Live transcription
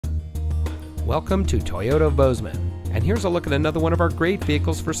Welcome to Toyota of Bozeman, and here's a look at another one of our great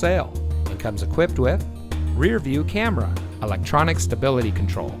vehicles for sale. It comes equipped with rear view camera, electronic stability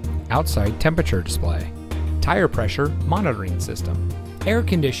control, outside temperature display, tire pressure monitoring system, air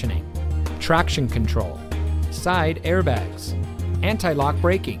conditioning, traction control, side airbags, anti-lock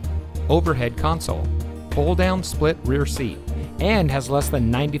braking, overhead console, fold-down split rear seat, and has less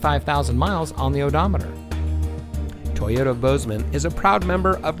than 95,000 miles on the odometer. Toyota of Bozeman is a proud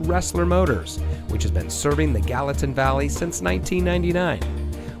member of Wrestler Motors, which has been serving the Gallatin Valley since 1999.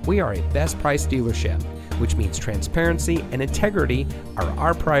 We are a best price dealership, which means transparency and integrity are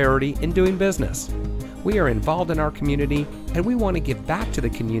our priority in doing business. We are involved in our community, and we want to give back to the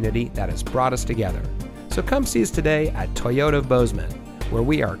community that has brought us together. So come see us today at Toyota of Bozeman, where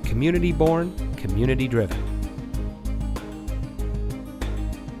we are community born, community driven.